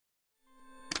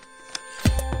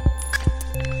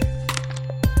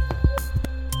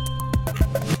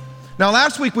Now,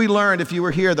 last week we learned, if you were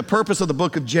here, the purpose of the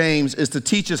book of James is to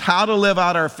teach us how to live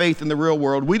out our faith in the real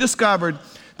world. We discovered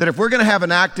that if we're going to have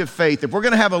an active faith, if we're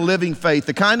going to have a living faith,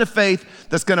 the kind of faith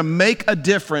that's going to make a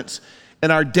difference in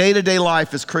our day-to-day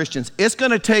life as Christians, it's going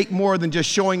to take more than just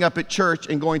showing up at church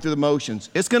and going through the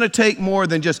motions. It's going to take more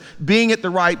than just being at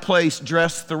the right place,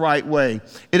 dressed the right way.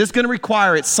 It is going to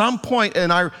require at some point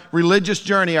in our religious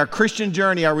journey, our Christian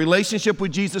journey, our relationship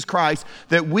with Jesus Christ,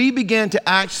 that we begin to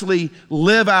actually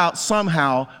live out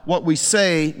somehow what we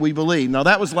say we believe. Now,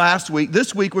 that was last week.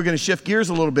 This week, we're going to shift gears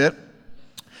a little bit.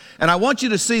 And I want you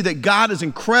to see that God is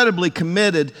incredibly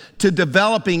committed to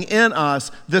developing in us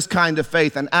this kind of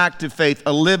faith, an active faith,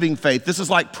 a living faith. This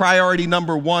is like priority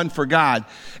number one for God.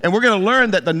 And we're going to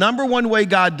learn that the number one way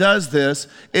God does this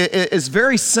is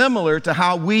very similar to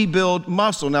how we build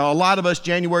muscle. Now, a lot of us,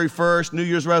 January 1st, New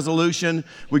Year's resolution,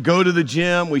 we go to the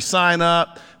gym, we sign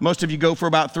up. Most of you go for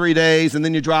about 3 days and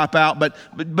then you drop out. But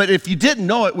if you didn't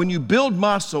know it, when you build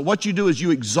muscle, what you do is you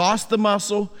exhaust the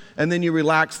muscle and then you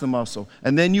relax the muscle.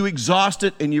 And then you exhaust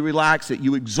it and you relax it.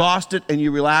 You exhaust it and you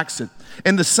relax it.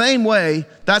 In the same way,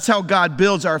 that's how God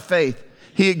builds our faith.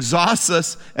 He exhausts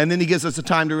us and then he gives us a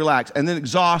time to relax. And then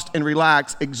exhaust and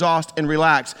relax, exhaust and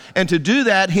relax. And to do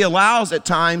that, he allows at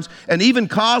times and even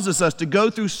causes us to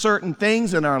go through certain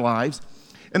things in our lives.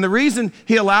 And the reason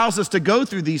he allows us to go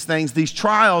through these things, these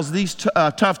trials, these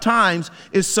tough times,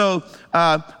 is so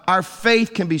our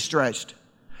faith can be stretched.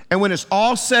 And when it's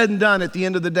all said and done at the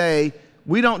end of the day,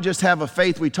 we don't just have a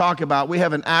faith we talk about, we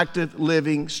have an active,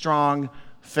 living, strong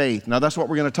faith. Now, that's what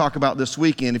we're going to talk about this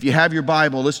weekend. If you have your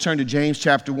Bible, let's turn to James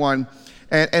chapter 1,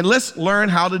 and let's learn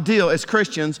how to deal as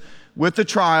Christians with the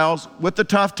trials, with the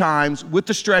tough times, with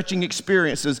the stretching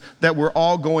experiences that we're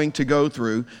all going to go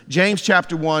through. James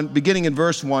chapter 1, beginning in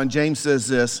verse 1, James says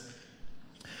this: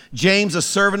 James, a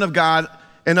servant of God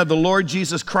and of the Lord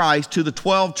Jesus Christ, to the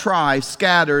 12 tribes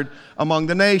scattered among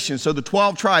the nations. So the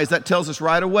 12 tribes, that tells us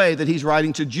right away that he's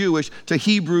writing to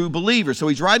Hebrew believers. So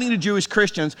he's writing to Jewish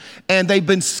Christians, and they've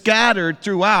been scattered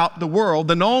throughout the world,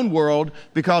 the known world,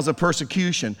 because of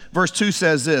persecution. Verse 2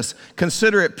 says this: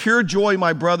 consider it pure joy,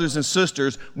 my brothers and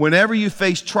sisters, whenever you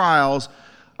face trials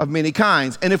of many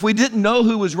kinds. And if we didn't know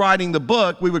who was writing the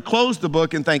book, we would close the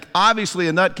book and think, obviously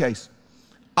a nutcase.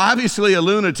 Obviously a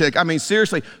lunatic. I mean,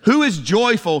 seriously, who is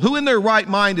joyful? Who in their right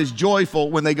mind is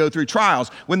joyful when they go through trials,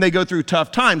 when they go through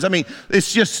tough times? I mean,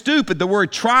 it's just stupid. The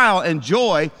word trial and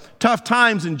joy, tough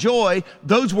times and joy,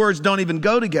 those words don't even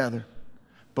go together.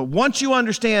 But once you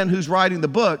understand who's writing the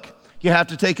book, you have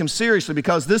to take him seriously,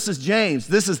 because this is James.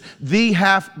 This is the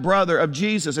half-brother of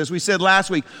Jesus, as we said last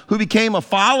week, who became a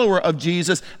follower of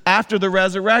Jesus after the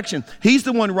resurrection. He's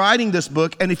the one writing this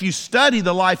book, and if you study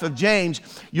the life of James,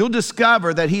 you'll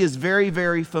discover that he is very,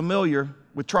 very familiar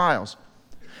with trials.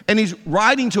 And he's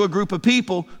writing to a group of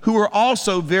people who are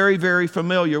also very, very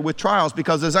familiar with trials,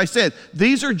 because, as I said,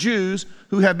 these are Jews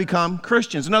who have become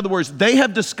Christians. In other words, they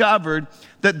have discovered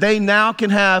that they now can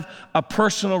have a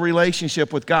personal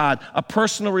relationship with God, a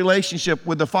personal relationship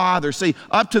with the Father. See,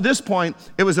 up to this point,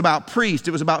 it was about priests,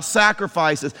 it was about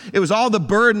sacrifices, it was all the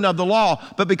burden of the law.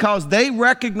 But because they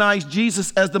recognized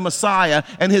Jesus as the Messiah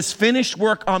and his finished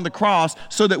work on the cross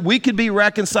so that we could be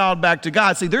reconciled back to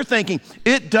God, see, they're thinking,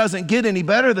 it doesn't get any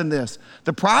better than this.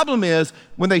 The problem is,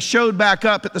 when they showed back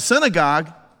up at the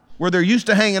synagogue, where they're used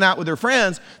to hanging out with their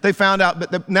friends, they found out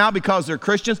that now, because they're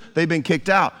Christians, they've been kicked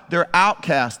out. They're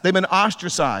outcasts. They've been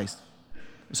ostracized.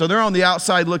 So they're on the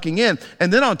outside looking in.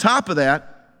 And then on top of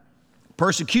that,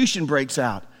 persecution breaks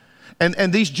out.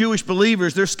 And these Jewish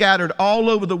believers, they're scattered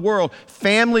all over the world.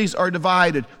 Families are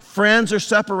divided. Friends are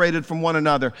separated from one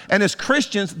another. And as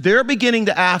Christians, they're beginning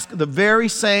to ask the very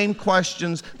same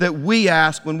questions that we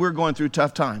ask when we're going through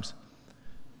tough times.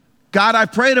 God,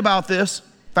 I've prayed about this.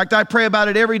 In fact, I pray about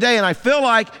it every day, and I feel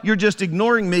like you're just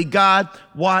ignoring me. God,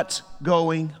 what's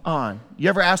going on? You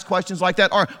ever ask questions like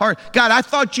that? Or God, I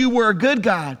thought you were a good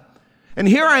God, and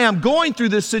here I am going through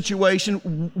this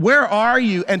situation. Where are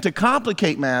you? And to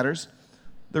complicate matters,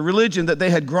 the religion that they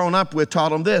had grown up with taught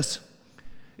them this: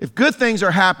 if good things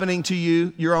are happening to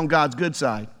you, you're on God's good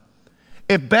side.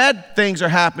 If bad things are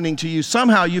happening to you,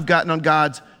 somehow you've gotten on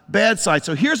God's bad side.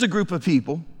 So here's a group of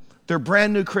people. They're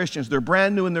brand new Christians. They're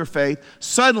brand new in their faith.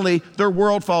 Suddenly, their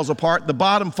world falls apart. The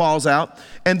bottom falls out.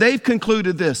 And they've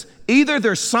concluded this: either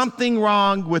there's something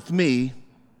wrong with me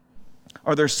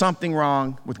or there's something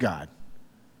wrong with God.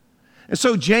 And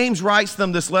so James writes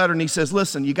them this letter, and he says,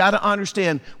 listen, you got to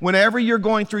understand, whenever you're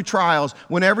going through trials,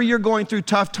 whenever you're going through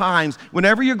tough times,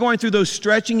 whenever you're going through those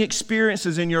stretching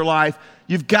experiences in your life,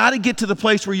 you've got to get to the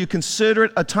place where you consider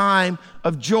it a time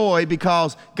of joy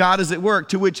because God is at work,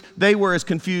 to which they were as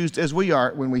confused as we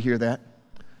are when we hear that.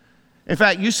 In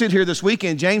fact, you sit here this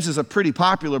weekend, James is a pretty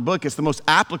popular book. It's the most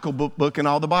applicable book in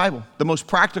all the Bible, the most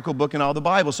practical book in all the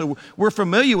Bible. So we're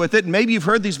familiar with it, and maybe you've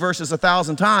heard these verses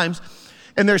 1,000 times,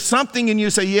 and there's something in you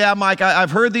say, yeah, Mike,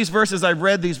 I've heard these verses, I've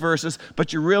read these verses,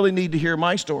 but you really need to hear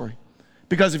my story.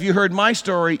 Because if you heard my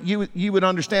story, you would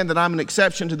understand that I'm an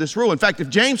exception to this rule. In fact, if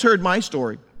James heard my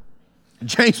story,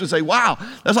 James would say, wow,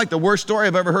 that's like the worst story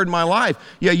I've ever heard in my life.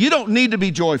 Yeah, you don't need to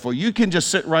be joyful. You can just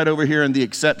sit right over here in the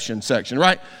exception section,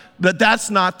 right? But that's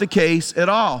not the case at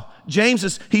all.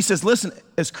 James he says, listen,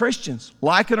 as Christians,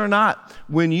 like it or not,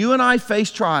 when you and I face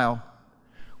trial,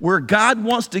 where God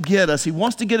wants to get us, he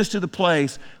wants to get us to the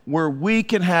place where we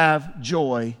can have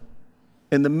joy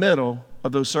in the middle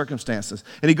of those circumstances.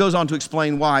 And he goes on to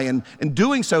explain why. And in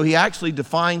doing so, he actually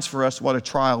defines for us what a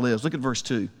trial is. Look at verse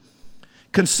 2.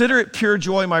 Consider it pure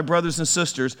joy, my brothers and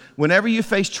sisters, whenever you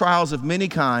face trials of many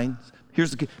kinds, here's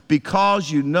the key,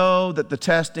 because you know that the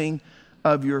testing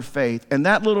of your faith. And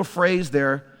that little phrase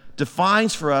there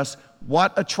defines for us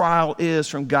what a trial is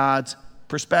from God's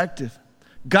perspective.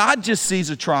 God just sees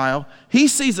a trial. He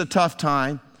sees a tough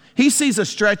time. He sees a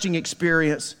stretching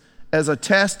experience as a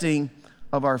testing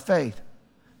of our faith.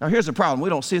 Now here's the problem. We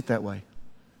don't see it that way.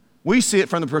 We see it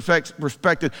from the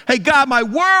perspective, hey, God, my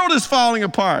world is falling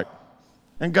apart.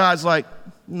 And God's like,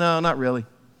 no, not really.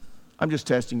 I'm just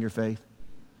testing your faith.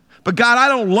 But God, I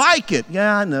don't like it.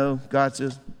 Yeah, I know. God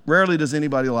says, rarely does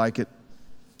anybody like it.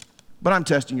 But I'm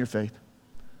testing your faith.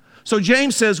 So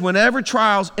James says, whenever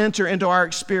trials enter into our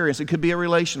experience, it could be a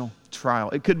relational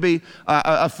trial. It could be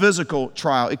a physical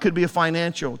trial. It could be a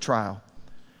financial trial.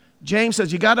 James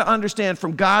says, you got to understand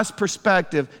from God's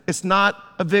perspective, it's not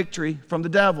a victory from the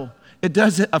devil. It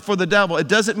doesn't, for the devil. It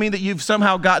doesn't mean that you've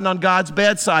somehow gotten on God's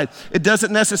bad side. It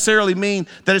doesn't necessarily mean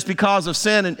that it's because of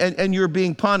sin and you're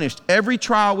being punished. Every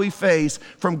trial we face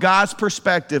from God's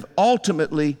perspective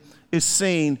ultimately is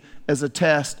seen as a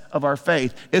test of our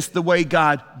faith. It's the way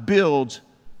God builds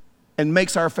and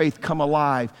makes our faith come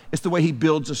alive. It's the way he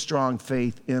builds a strong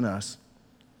faith in us.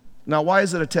 Now, why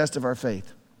is it a test of our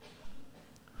faith?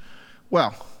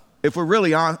 Well, if we're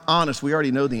really honest, we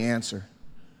already know the answer.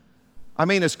 I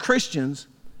mean, as Christians,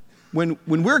 when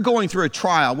we're going through a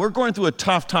trial, we're going through a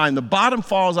tough time, the bottom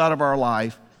falls out of our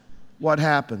life, what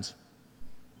happens?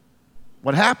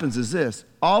 What happens is this.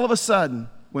 All of a sudden,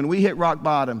 when we hit rock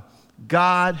bottom,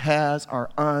 God has our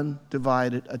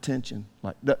undivided attention.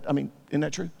 Isn't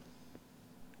that true?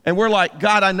 And we're like,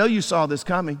 God, I know you saw this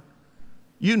coming.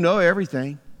 You know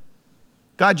everything.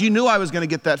 God, you knew I was going to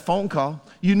get that phone call.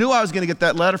 You knew I was going to get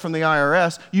that letter from the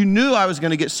IRS. You knew I was going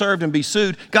to get served and be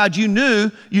sued. God, you knew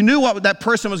what that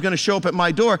person was going to show up at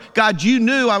my door. God, you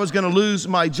knew I was going to lose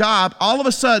my job. All of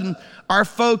a sudden, our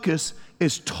focus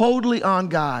is totally on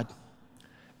God.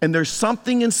 And there's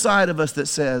something inside of us that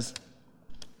says,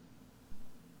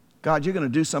 God, you're going to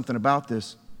do something about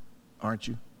this, aren't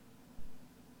you?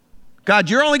 God,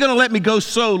 you're only going to let me go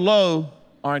so low,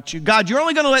 aren't you? God, you're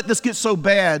only going to let this get so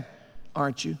bad,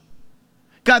 aren't you?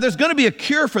 God, there's going to be a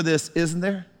cure for this, isn't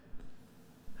there?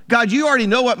 God, you already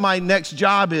know what my next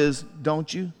job is,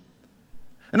 don't you?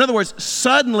 In other words,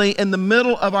 suddenly in the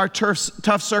middle of our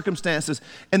tough circumstances,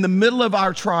 in the middle of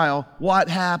our trial, what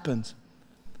happens?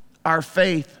 Our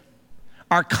faith,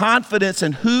 our confidence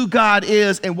in who God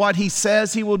is and what he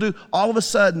says he will do, all of a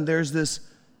sudden there's this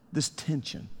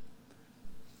tension.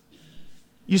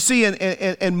 You see,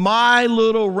 in my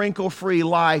little wrinkle-free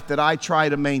life that I try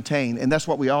to maintain, and that's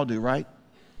what we all do, right?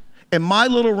 In my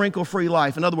little wrinkle-free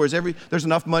life, in other words, there's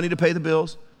enough money to pay the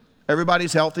bills,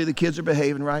 everybody's healthy, the kids are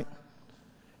behaving right.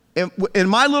 In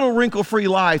my little wrinkle-free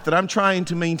life that I'm trying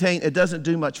to maintain, it doesn't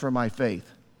do much for my faith.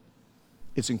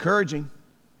 It's encouraging.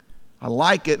 I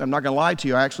like it. I'm not going to lie to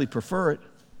you. I actually prefer it.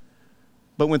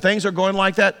 But when things are going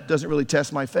like that, it doesn't really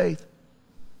test my faith.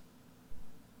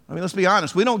 I mean, let's be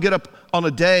honest. We don't get up on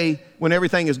a day when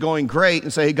everything is going great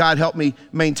and say, hey, God, help me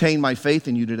maintain my faith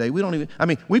in you today.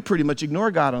 We pretty much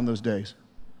ignore God on those days.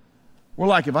 We're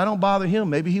like, if I don't bother him,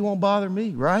 maybe he won't bother me,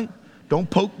 right? Don't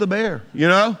poke the bear,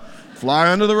 Fly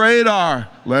under the radar.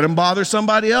 Let him bother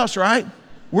somebody else, right?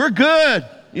 We're good,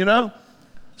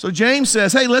 So James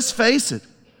says, hey, let's face it.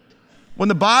 When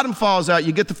the bottom falls out,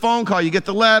 you get the phone call, you get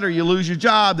the letter, you lose your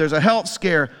job, there's a health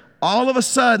scare. All of a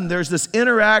sudden, there's this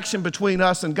interaction between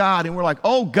us and God, and we're like,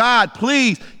 oh, God,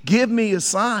 please give me a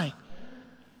sign.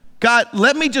 God,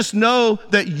 let me just know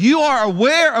that you are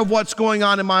aware of what's going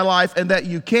on in my life and that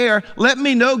you care. Let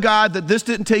me know, God, that this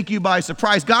didn't take you by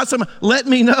surprise. God, let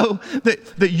me know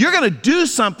that you're going to do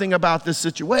something about this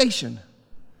situation.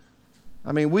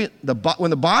 I mean, when the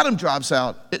bottom drops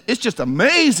out, it's just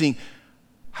amazing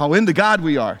how into God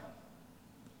we are.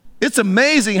 It's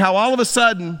amazing how all of a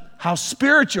sudden, how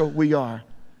spiritual we are.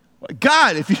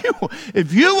 God,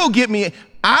 if you will get me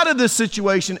out of this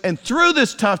situation and through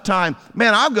this tough time,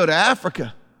 man, I'll go to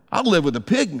Africa. I'll live with the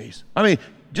pygmies. I mean,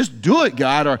 just do it,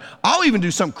 God. Or I'll even do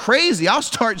something crazy. I'll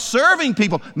start serving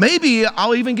people. Maybe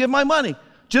I'll even give my money.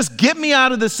 Just get me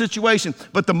out of this situation.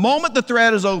 But the moment the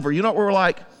threat is over, you know what we're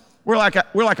like? We're like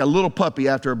a little puppy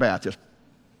after a bath. Just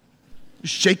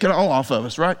shake it all off of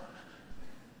us, right?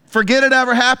 Forget it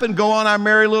ever happened. Go on our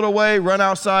merry little way, run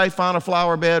outside, find a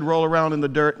flower bed, roll around in the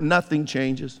dirt. Nothing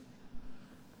changes.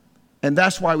 And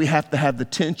that's why we have to have the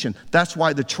tension. That's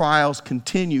why the trials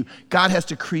continue. God has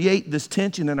to create this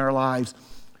tension in our lives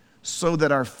so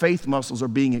that our faith muscles are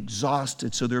being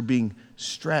exhausted, so they're being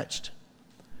stretched.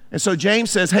 And so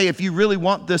James says, hey, if you really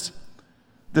want this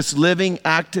living,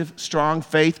 active, strong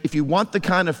faith, if you want the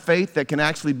kind of faith that can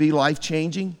actually be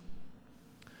life-changing,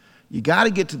 you got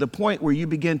to get to the point where you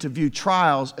begin to view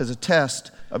trials as a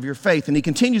test of your faith. And he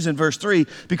continues in verse 3,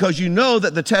 because you know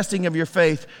that the testing of your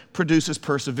faith produces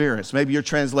perseverance. Maybe your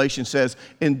translation says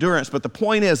endurance, but the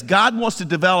point is God wants to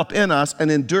develop in us an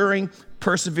enduring,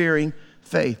 persevering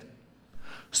faith.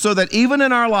 So that even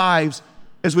in our lives,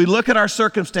 as we look at our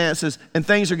circumstances and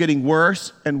things are getting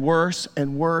worse and worse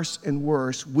and worse and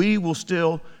worse, we will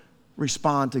still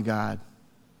respond to God,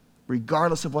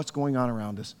 regardless of what's going on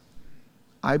around us.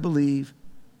 I believe,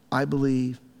 I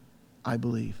believe, I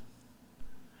believe.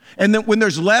 And then when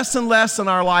there's less and less in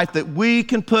our life that we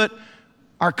can put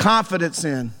our confidence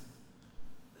in,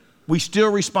 we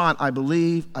still respond, I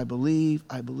believe, I believe,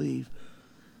 I believe.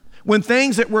 When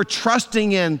things that we're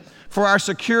trusting in for our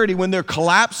security, when they're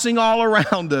collapsing all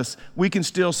around us, we can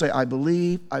still say, I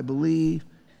believe, I believe,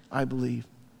 I believe.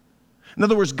 In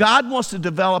other words, God wants to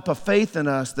develop a faith in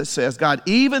us that says, God,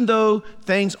 even though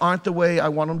things aren't the way I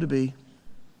want them to be,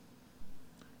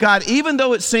 God, even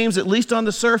though it seems, at least on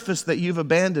the surface, that you've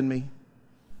abandoned me,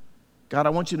 God,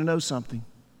 I want you to know something.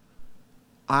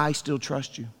 I still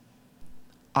trust you.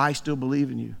 I still believe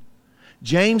in you.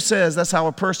 James says that's how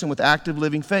a person with active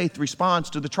living faith responds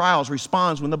to the trials,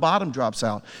 responds when the bottom drops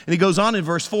out. And he goes on in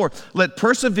verse 4, let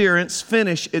perseverance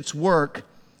finish its work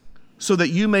so that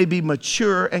you may be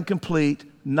mature and complete,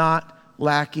 not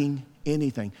lacking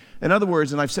anything. In other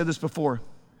words, and I've said this before,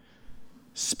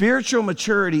 spiritual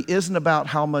maturity isn't about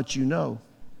how much you know.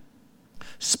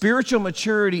 Spiritual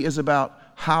maturity is about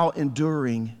how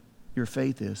enduring your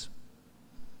faith is.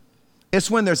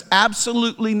 It's when there's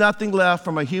absolutely nothing left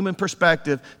from a human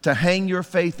perspective to hang your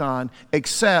faith on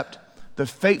except the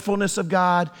faithfulness of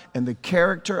God and the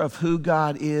character of who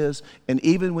God is. And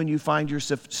even when you find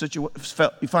yourself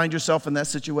in that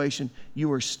situation,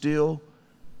 you are still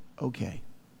okay.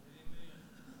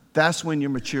 That's when you're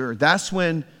mature. That's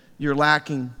when you're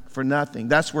lacking for nothing.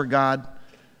 That's where God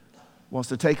wants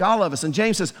to take all of us. And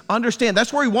James says, understand,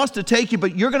 that's where he wants to take you,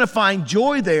 but you're going to find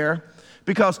joy there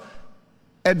because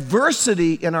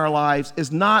adversity in our lives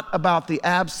is not about the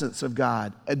absence of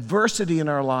God. Adversity in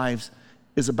our lives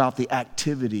is about the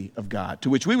activity of God,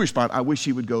 to which we respond, I wish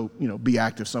he would go, be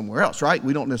active somewhere else, right?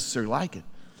 We don't necessarily like it.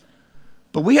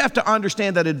 But we have to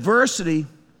understand that adversity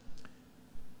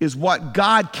is what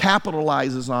God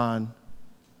capitalizes on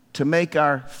to make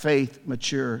our faith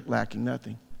mature, lacking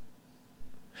nothing.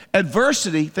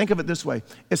 Adversity, think of it this way,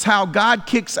 is how God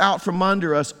kicks out from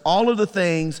under us all of the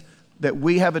things that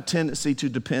we have a tendency to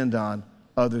depend on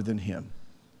other than him.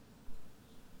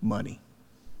 Money,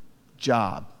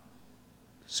 job,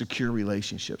 secure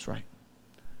relationships, right?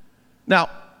 Now,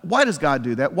 why does God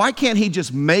do that? Why can't he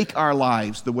just make our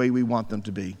lives the way we want them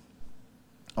to be?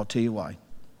 I'll tell you why.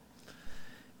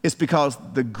 It's because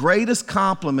the greatest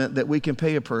compliment that we can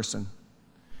pay a person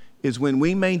is when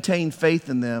we maintain faith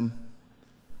in them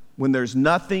when there's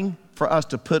nothing for us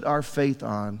to put our faith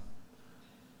on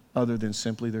other than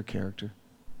simply their character.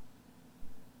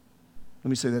 Let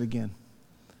me say that again.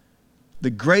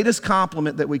 The greatest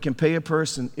compliment that we can pay a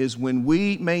person is when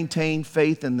we maintain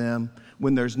faith in them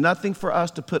when there's nothing for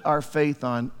us to put our faith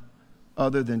on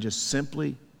other than just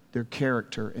simply their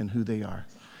character and who they are.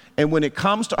 And when it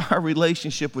comes to our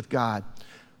relationship with God,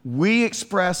 we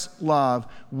express love,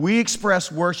 we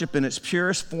express worship in its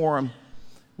purest form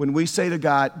when we say to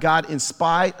God, God, in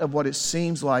spite of what it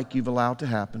seems like you've allowed to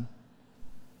happen,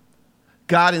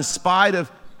 God, in spite of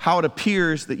how it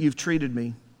appears that you've treated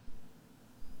me,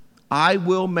 I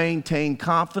will maintain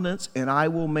confidence and I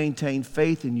will maintain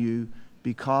faith in you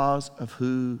because of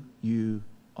who you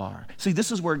are. See,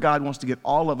 this is where God wants to get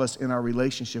all of us in our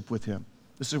relationship with him.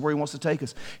 This is where he wants to take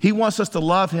us. He wants us to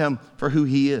love him for who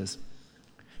he is.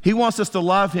 He wants us to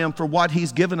love him for what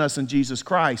he's given us in Jesus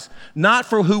Christ, not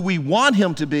for who we want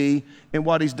him to be and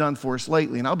what he's done for us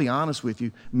lately. And I'll be honest with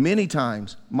you, many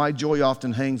times my joy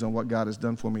often hangs on what God has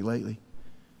done for me lately.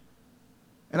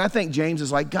 And I think James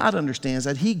is like, God understands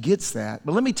that. He gets that.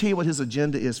 But let me tell you what his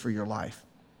agenda is for your life.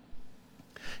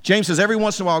 James says every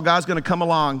once in a while, God's going to come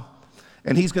along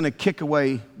and he's going to kick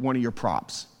away one of your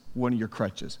props, one of your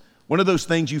crutches, one of those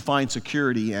things you find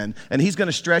security in. And he's going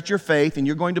to stretch your faith and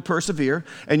you're going to persevere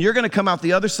and you're going to come out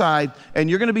the other side and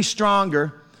you're going to be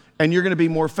stronger and you're going to be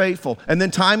more faithful. And then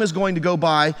time is going to go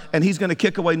by and he's going to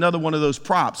kick away another one of those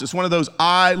props. It's one of those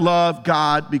I love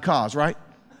God because, right?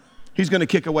 He's going to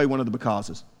kick away one of the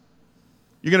becauses.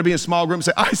 You're going to be in a small group and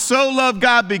say, I so love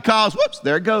God because, whoops,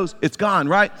 there it goes. It's gone,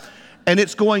 right? And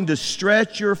it's going to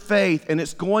stretch your faith and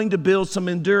it's going to build some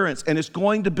endurance and it's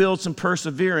going to build some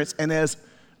perseverance. And as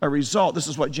a result, this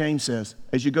is what James says,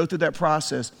 as you go through that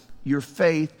process, your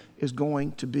faith is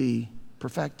going to be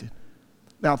perfected.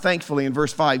 Now, thankfully, in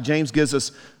verse 5, James gives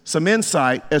us some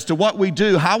insight as to what we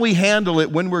do, how we handle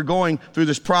it when we're going through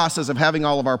this process of having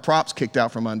all of our props kicked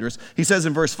out from under us. He says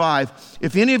in verse 5,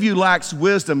 if any of you lacks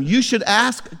wisdom, you should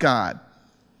ask God,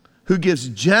 who gives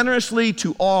generously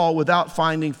to all without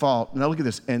finding fault. Now look at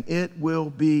this, and it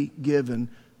will be given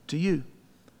to you.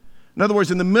 In other words,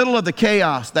 in the middle of the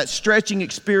chaos, that stretching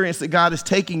experience that God is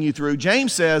taking you through,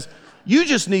 James says, you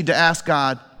just need to ask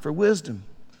God for wisdom.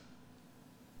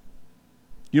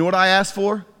 You know what I ask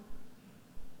for?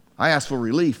 I ask for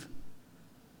relief.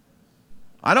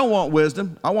 I don't want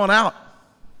wisdom. I want out.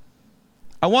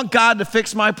 I want God to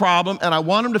fix my problem, and I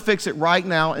want him to fix it right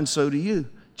now, and so do you.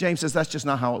 James says that's just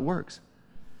not how it works.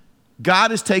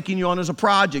 God is taking you on as a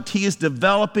project. He is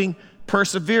developing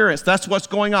perseverance. That's what's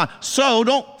going on. So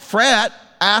don't fret.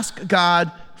 Ask God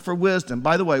for wisdom.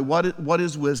 By the way, what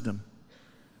is wisdom?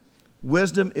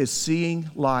 Wisdom is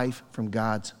seeing life from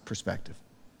God's perspective.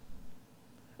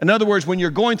 In other words, when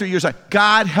you're going through, you're saying,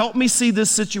 God, help me see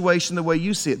this situation the way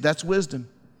you see it. That's wisdom.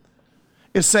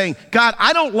 It's saying, God,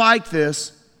 I don't like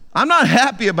this. I'm not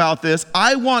happy about this.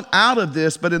 I want out of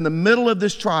this, but in the middle of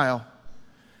this trial,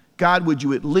 God, would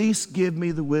you at least give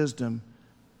me the wisdom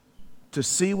to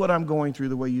see what I'm going through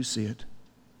the way you see it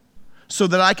so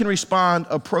that I can respond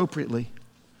appropriately.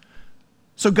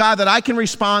 So God, that I can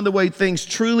respond the way things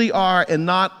truly are and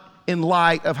not in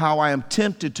light of how I am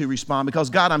tempted to respond. Because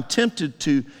God, I'm tempted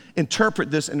to interpret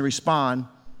this and respond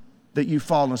that you've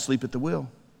fallen asleep at the wheel,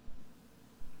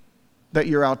 that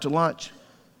you're out to lunch.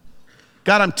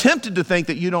 God, I'm tempted to think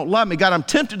that you don't love me. God, I'm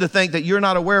tempted to think that you're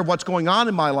not aware of what's going on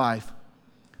in my life.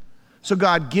 So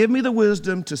God, give me the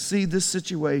wisdom to see this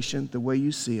situation the way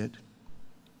you see it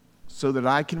so that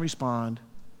I can respond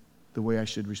the way I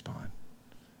should respond.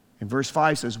 And verse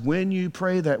 5 says, when you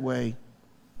pray that way,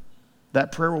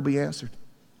 that prayer will be answered.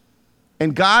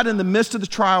 And God, in the midst of the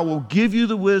trial, will give you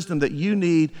the wisdom that you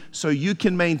need so you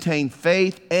can maintain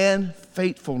faith and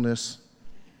faithfulness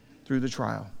through the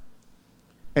trial.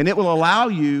 And it will allow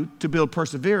you to build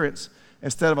perseverance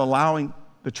instead of allowing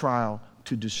the trial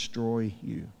to destroy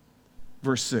you.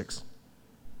 Verse 6.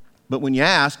 But when you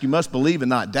ask, you must believe and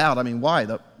not doubt. I mean, why?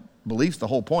 The belief's the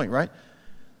whole point, right?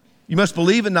 You must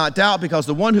believe and not doubt, because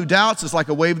the one who doubts is like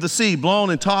a wave of the sea, blown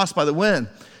and tossed by the wind.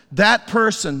 That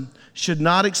person should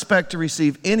not expect to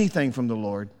receive anything from the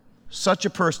Lord. Such a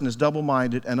person is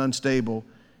double-minded and unstable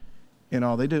in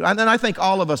all they do. And I think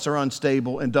all of us are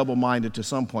unstable and double-minded to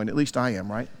some point. At least I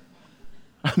am, right?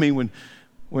 I mean,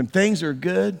 when things are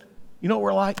good, you know what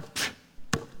we're like?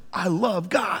 I love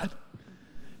God.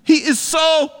 He is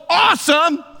so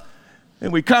awesome.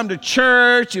 And we come to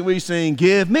church and we sing,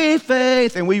 give me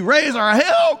faith. And we raise our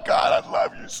hand, oh God, I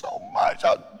love you so much.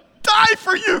 I'll die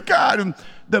for you, God. And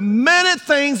the minute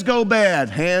things go bad,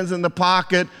 hands in the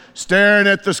pocket, staring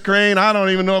at the screen, I don't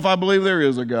even know if I believe there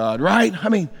is a God, right? I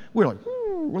mean, we're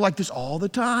like this all the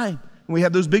time. And we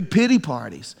have those big pity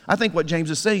parties. I think what James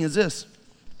is saying is this.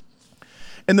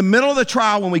 In the middle of the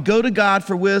trial, when we go to God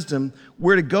for wisdom,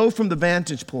 we're to go from the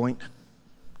vantage point,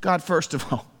 God, first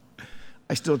of all,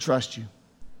 I still trust you.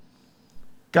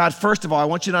 God, first of all, I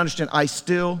want you to understand, I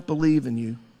still believe in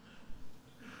you.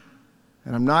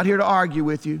 And I'm not here to argue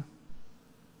with you.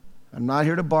 I'm not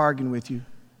here to bargain with you.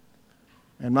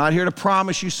 I'm not here to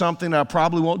promise you something that I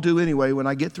probably won't do anyway when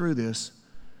I get through this.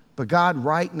 But God,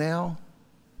 right now,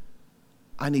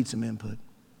 I need some input.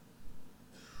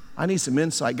 I need some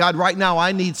insight. God, right now,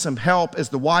 I need some help as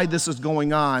to why this is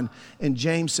going on. And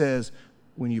James says,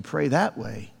 when you pray that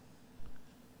way,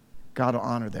 God will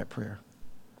honor that prayer.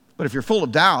 But if you're full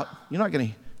of doubt, you're not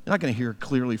going to hear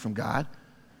clearly from God.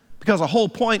 Because the whole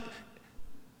point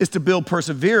It's to build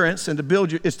perseverance and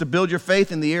it's to build your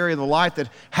faith in the area of the life the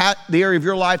area of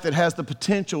your life that has the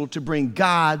potential to bring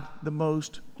God the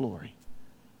most glory.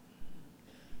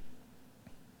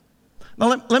 Now,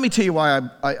 let me tell you why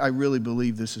I really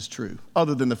believe this is true,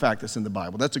 other than the fact that's in the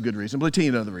Bible. That's a good reason, but let me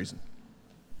tell you another reason.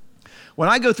 When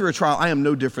I go through a trial, I am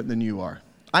no different than you are.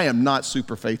 I am not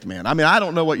super faith man. I mean, I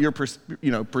don't know what your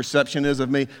perception is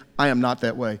of me. I am not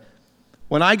that way.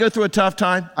 When I go through a tough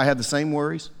time, I have the same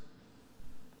worries.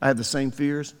 I have the same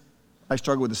fears. I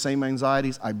struggle with the same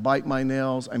anxieties. I bite my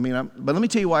nails. But let me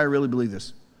tell you why I really believe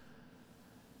this.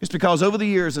 It's because over the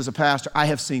years as a pastor, I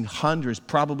have seen hundreds,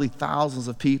 probably thousands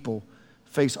of people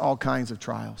face all kinds of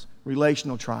trials,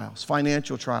 relational trials,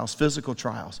 financial trials, physical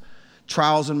trials,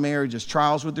 trials in marriages,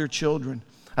 trials with their children.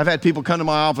 I've had people come to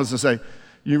my office and say,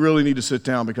 you really need to sit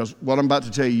down because what I'm about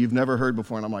to tell you, you've never heard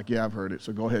before. And I'm like, yeah, I've heard it.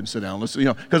 So go ahead and sit down. Listen,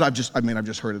 because I've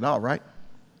just heard it all, right?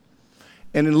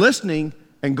 And in listening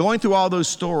and going through all those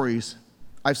stories,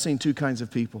 I've seen two kinds of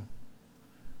people.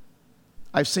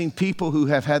 I've seen people who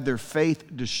have had their faith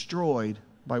destroyed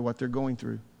by what they're going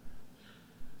through.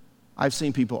 I've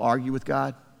seen people argue with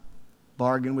God,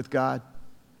 bargain with God,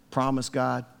 promise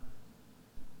God.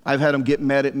 I've had them get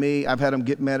mad at me. I've had them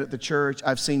get mad at the church.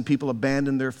 I've seen people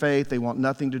abandon their faith. They want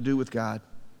nothing to do with God.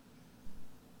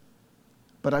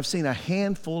 But I've seen a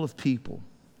handful of people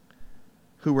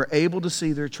who were able to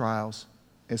see their trials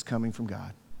as coming from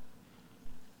God.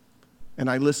 And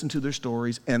I listen to their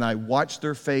stories and I watch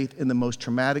their faith in the most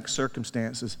traumatic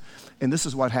circumstances. And this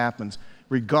is what happens.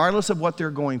 Regardless of what they're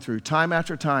going through, time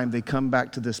after time, they come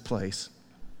back to this place.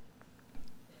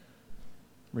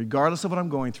 Regardless of what I'm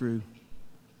going through,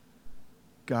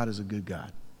 God is a good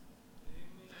God.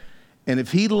 And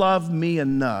if He loved me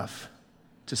enough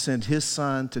to send His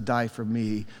Son to die for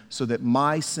me so that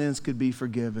my sins could be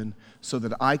forgiven, so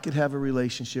that I could have a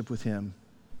relationship with Him,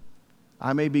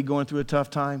 I may be going through a tough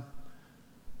time,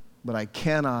 but I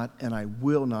cannot and I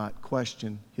will not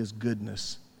question His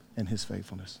goodness and His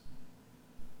faithfulness.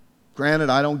 Granted,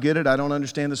 I don't get it. I don't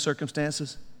understand the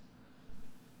circumstances,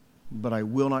 but I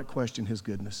will not question His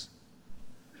goodness.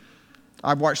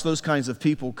 I've watched those kinds of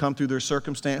people come through their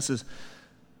circumstances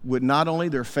with not only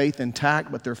their faith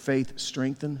intact, but their faith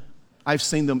strengthened. I've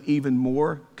seen them even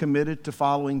more committed to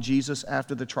following Jesus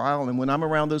after the trial. And when I'm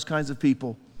around those kinds of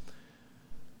people,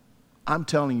 I'm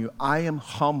telling you, I am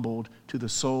humbled to the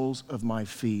soles of my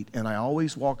feet. And I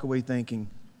always walk away thinking,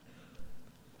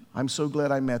 I'm so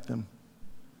glad I met them.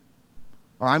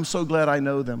 Or I'm so glad I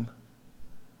know them.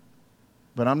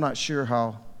 But I'm not sure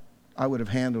how I would have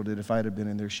handled it if I'd have been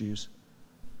in their shoes.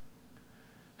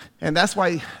 And that's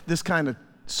why this kind of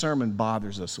sermon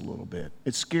bothers us a little bit.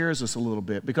 It scares us a little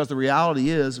bit because the reality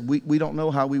is we don't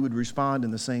know how we would respond in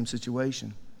the same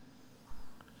situation.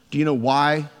 Do you know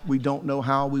why we don't know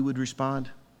how we would respond?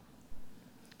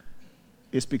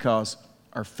 It's because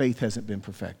our faith hasn't been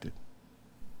perfected.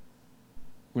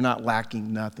 We're not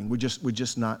lacking nothing. We're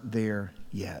just not there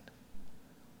yet.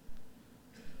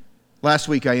 Last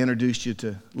week I introduced you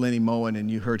to Lenny Moen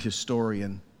and you heard his story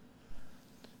and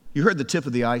you heard the tip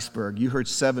of the iceberg. You heard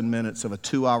 7 minutes of a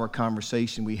 2-hour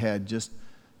conversation we had just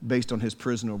based on his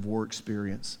prisoner of war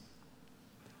experience.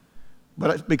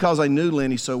 But because I knew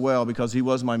Lenny so well, because he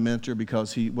was my mentor,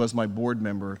 because he was my board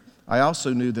member, I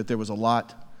also knew that there was a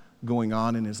lot going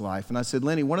on in his life. And I said,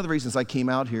 Lenny, one of the reasons I came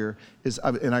out here is,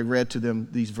 and I read to them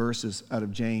these verses out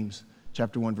of James,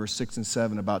 chapter 1, verse 6 and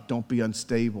 7, about don't be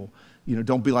unstable.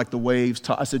 Don't be like the waves.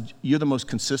 I said, you're the most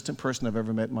consistent person I've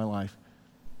ever met in my life.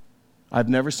 I've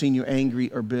never seen you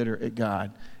angry or bitter at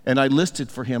God. And I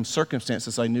listed for him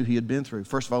circumstances I knew he had been through.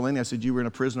 First of all, Lenny, I said, you were in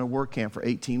a prisoner of war camp for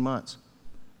 18 months.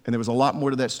 And there was a lot more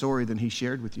to that story than he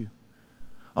shared with you.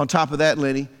 On top of that,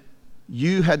 Lenny,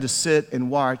 you had to sit and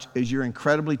watch as your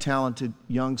incredibly talented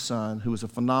young son, who was a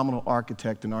phenomenal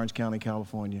architect in Orange County,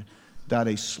 California, died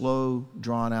a slow,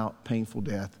 drawn-out, painful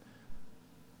death,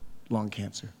 lung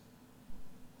cancer.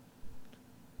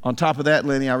 On top of that,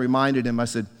 Lenny, I reminded him, I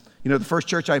said, the first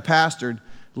church I pastored,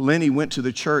 Lenny went to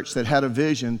the church that had a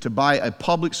vision to buy a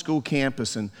public school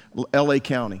campus in L.A.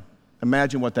 County.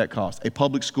 Imagine what that cost, a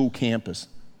public school campus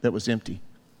that was empty.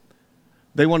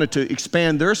 They wanted to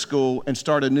expand their school and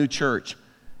start a new church.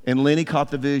 And Lenny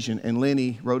caught the vision, and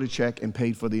Lenny wrote a check and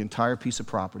paid for the entire piece of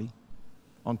property.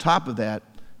 On top of that,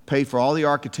 paid for all the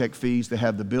architect fees to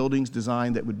have the buildings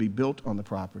designed that would be built on the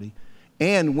property,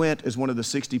 and went as one of the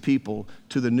 60 people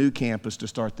to the new campus to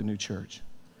start the new church.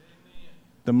 Amen.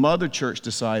 The mother church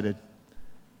decided,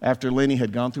 after Lenny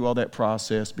had gone through all that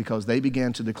process, because they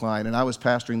began to decline, and I was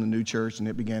pastoring the new church and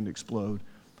it began to explode,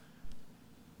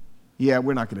 yeah,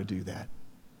 we're not going to do that.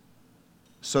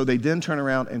 So they then turned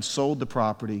around and sold the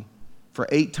property for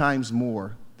 8 times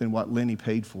more than what Lenny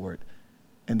paid for it,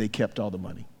 and they kept all the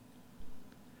money.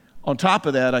 On top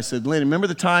of that, I said, Lenny, remember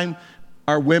the time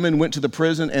our women went to the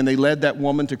prison and they led that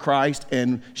woman to Christ,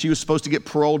 and she was supposed to get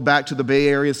paroled back to the Bay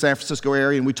Area, San Francisco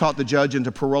area, and we talked the judge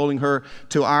into paroling her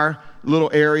to our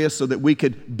little area so that we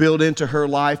could build into her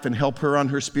life and help her on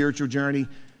her spiritual journey?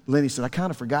 Lenny said, I kind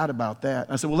of forgot about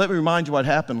that. I said, well, let me remind you what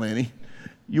happened, Lenny.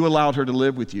 You allowed her to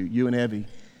live with you, you and Evie.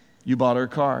 You bought her a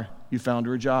car. You found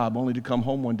her a job only to come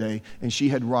home one day, and she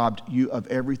had robbed you of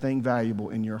everything valuable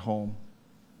in your home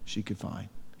she could find.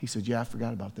 He said, yeah, I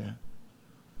forgot about that.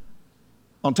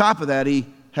 On top of that, he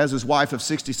has his wife of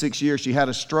 66 years. She had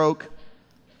a stroke.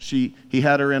 He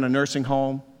had her in a nursing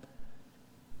home.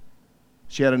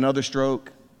 She had another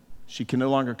stroke. She can no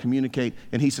longer communicate.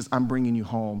 And he says, I'm bringing you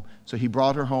home. So he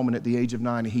brought her home, and at the age of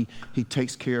 9, he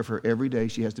takes care of her every day.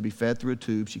 She has to be fed through a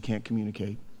tube. She can't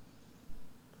communicate.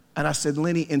 And I said,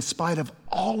 Lenny, in spite of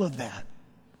all of that,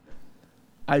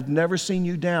 I've never seen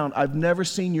you down. I've never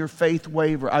seen your faith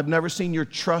waver. I've never seen your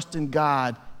trust in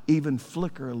God even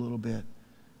flicker a little bit.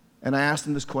 And I asked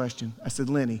him this question. I said,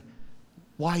 Lenny,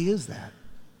 why is that?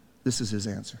 This is his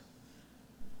answer.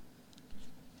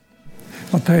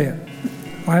 I'll tell you,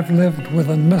 I've lived with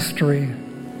a mystery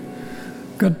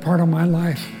good part of my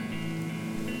life.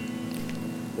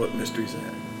 What mystery is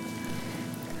that?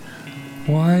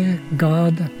 Why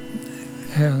God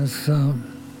has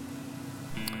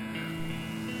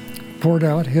poured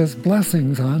out his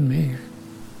blessings on me.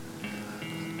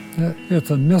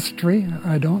 It's a mystery.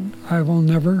 I will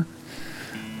never,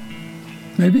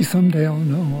 maybe someday I'll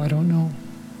know, I don't know.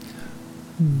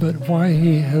 But why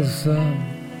he has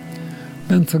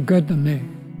been so good to me.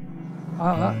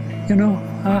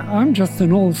 I'm just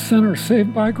an old sinner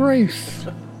saved by grace.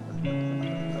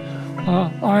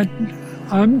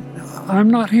 I'm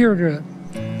not here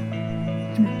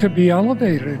to be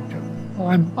elevated.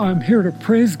 I'm here to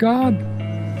praise God.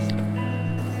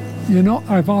 You know,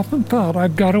 I've often thought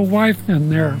I've got a wife in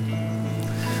there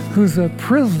who's a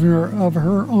prisoner of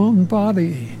her own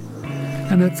body.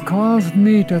 And it's caused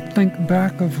me to think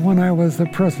back of when I was a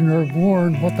prisoner of war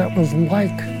and what that was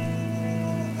like.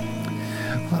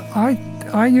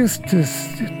 I used to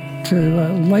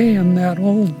lay in that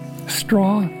old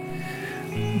straw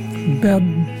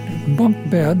bunk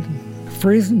bed,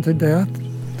 freezing to death,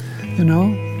 you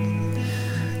know,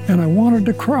 and I wanted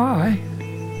to cry,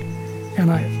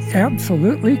 and I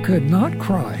absolutely could not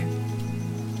cry.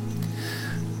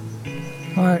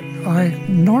 I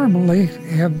normally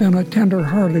have been a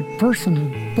tender-hearted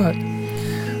person, but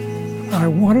I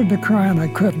wanted to cry and I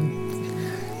couldn't.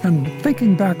 And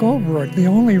thinking back over it, the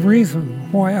only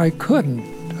reason why I couldn't,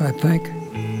 I think,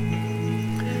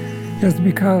 is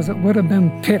because it would have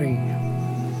been pity.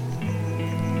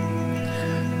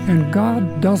 And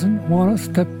God doesn't want us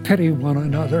to pity one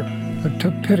another, or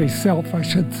to pity self, I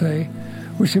should say.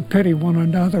 We should pity one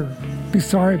another, be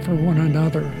sorry for one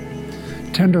another,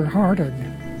 tender-hearted.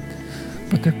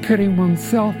 But to pity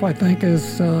oneself, I think,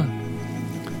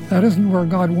 that isn't where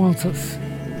God wants us.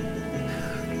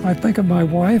 I think of my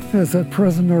wife as a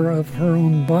prisoner of her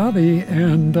own body,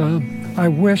 and I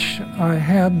wish I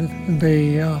had the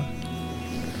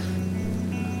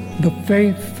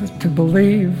faith to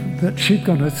believe that she's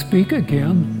going to speak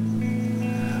again.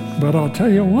 But I'll tell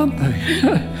you one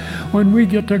thing, when we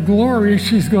get to glory,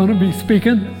 she's going to be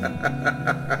speaking,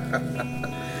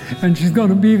 and she's going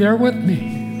to be there with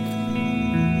me.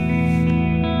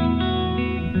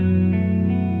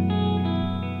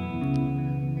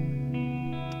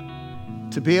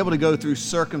 To be able to go through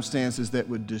circumstances that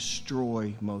would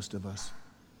destroy most of us,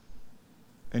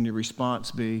 and your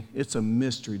response be, it's a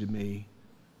mystery to me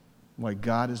why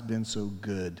God has been so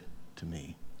good to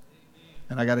me.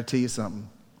 And I got to tell you something.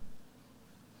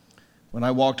 When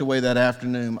I walked away that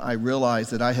afternoon, I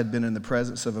realized that I had been in the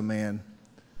presence of a man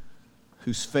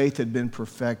whose faith had been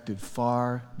perfected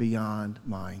far beyond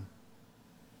mine.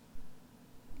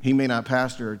 He may not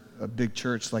pastor a big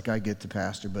church like I get to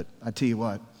pastor, but I tell you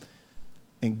what,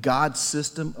 in God's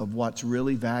system of what's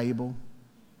really valuable,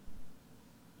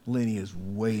 Lenny is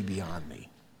way beyond me.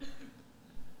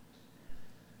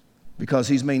 Because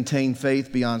he's maintained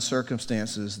faith beyond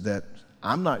circumstances that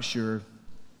I'm not sure,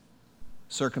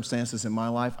 circumstances in my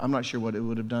life, I'm not sure what it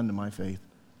would have done to my faith.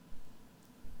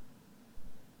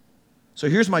 So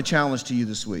here's my challenge to you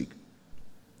this week.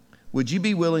 Would you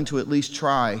be willing to at least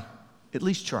try,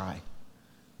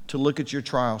 to look at your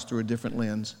trials through a different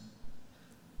lens?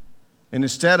 And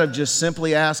instead of just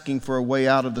simply asking for a way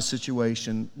out of the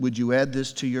situation, would you add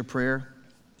this to your prayer?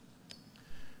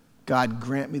 God,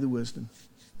 grant me the wisdom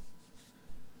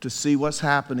to see what's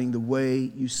happening the way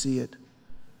you see it.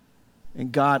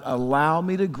 And God, allow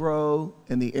me to grow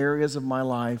in the areas of my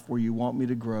life where you want me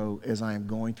to grow as I am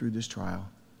going through this trial.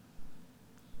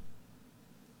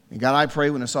 And God, I pray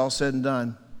when it's all said and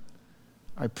done,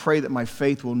 I pray that my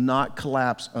faith will not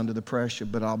collapse under the pressure,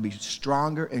 but I'll be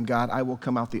stronger, and God, I will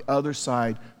come out the other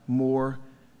side more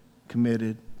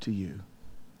committed to you.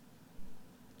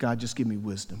 God, just give me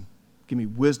wisdom. Give me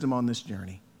wisdom on this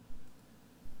journey.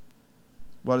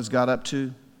 What is God up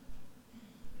to?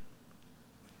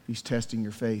 He's testing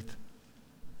your faith.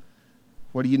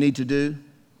 What do you need to do?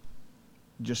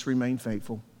 Just remain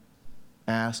faithful.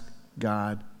 Ask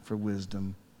God for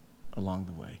wisdom along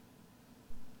the way.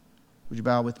 Would you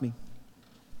bow with me?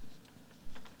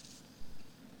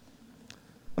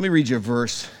 Let me read you a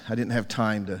verse I didn't have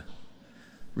time to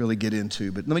really get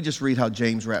into, but let me just read how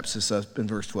James wraps this up in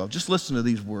verse 12. Just listen to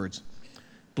these words.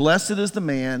 Blessed is the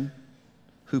man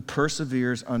who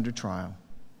perseveres under trial,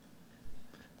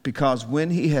 because when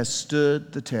he has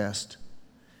stood the test,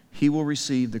 he will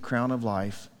receive the crown of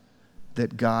life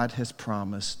that God has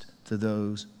promised to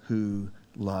those who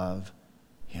love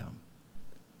him.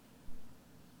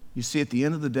 You see, at the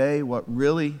end of the day, what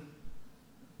really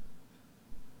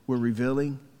we're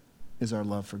revealing is our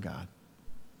love for God.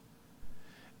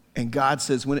 And God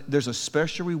says there's a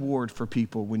special reward for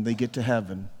people when they get to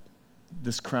heaven,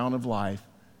 this crown of life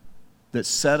that's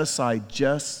set aside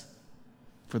just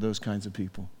for those kinds of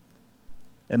people.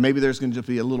 And maybe there's going to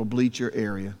be a little bleacher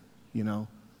area,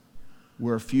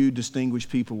 where a few distinguished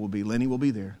people will be. Lenny will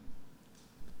be there.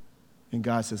 And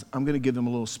God says, I'm going to give them a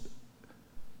little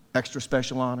extra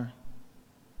special honor,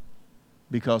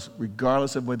 because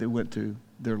regardless of what they went through,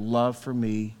 their love for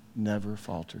me never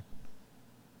faltered.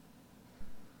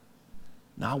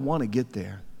 Now, I want to get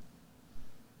there.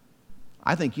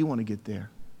 I think you want to get there.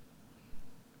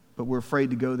 But we're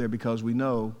afraid to go there because we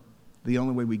know the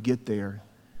only way we get there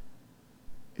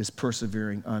is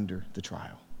persevering under the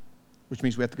trial, which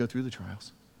means we have to go through the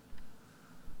trials.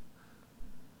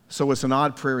 So it's an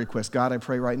odd prayer request. God, I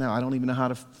pray right now. I don't even know how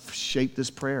to shape this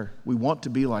prayer. We want to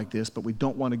be like this, but we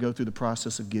don't want to go through the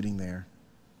process of getting there.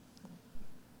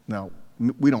 Now,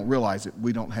 we don't realize it.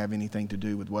 We don't have anything to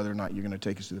do with whether or not you're going to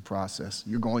take us through the process.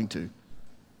 You're going to.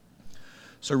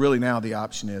 So really now the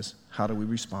option is, how do we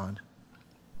respond?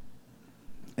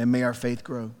 And may our faith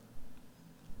grow.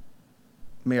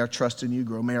 May our trust in you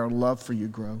grow. May our love for you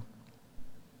grow,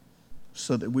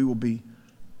 so that we will be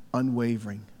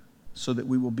unwavering, so that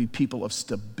we will be people of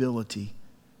stability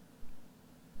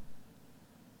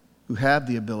who have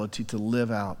the ability to live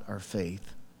out our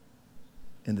faith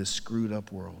in this screwed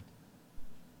up world.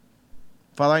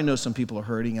 Father, I know some people are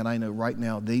hurting, and I know right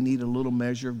now they need a little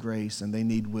measure of grace and they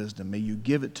need wisdom. May you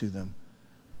give it to them,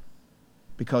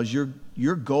 because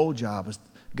your goal job,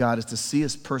 God, is to see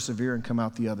us persevere and come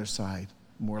out the other side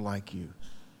more like you.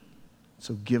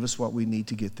 So give us what we need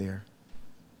to get there.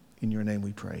 In your name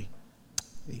we pray.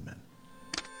 Amen.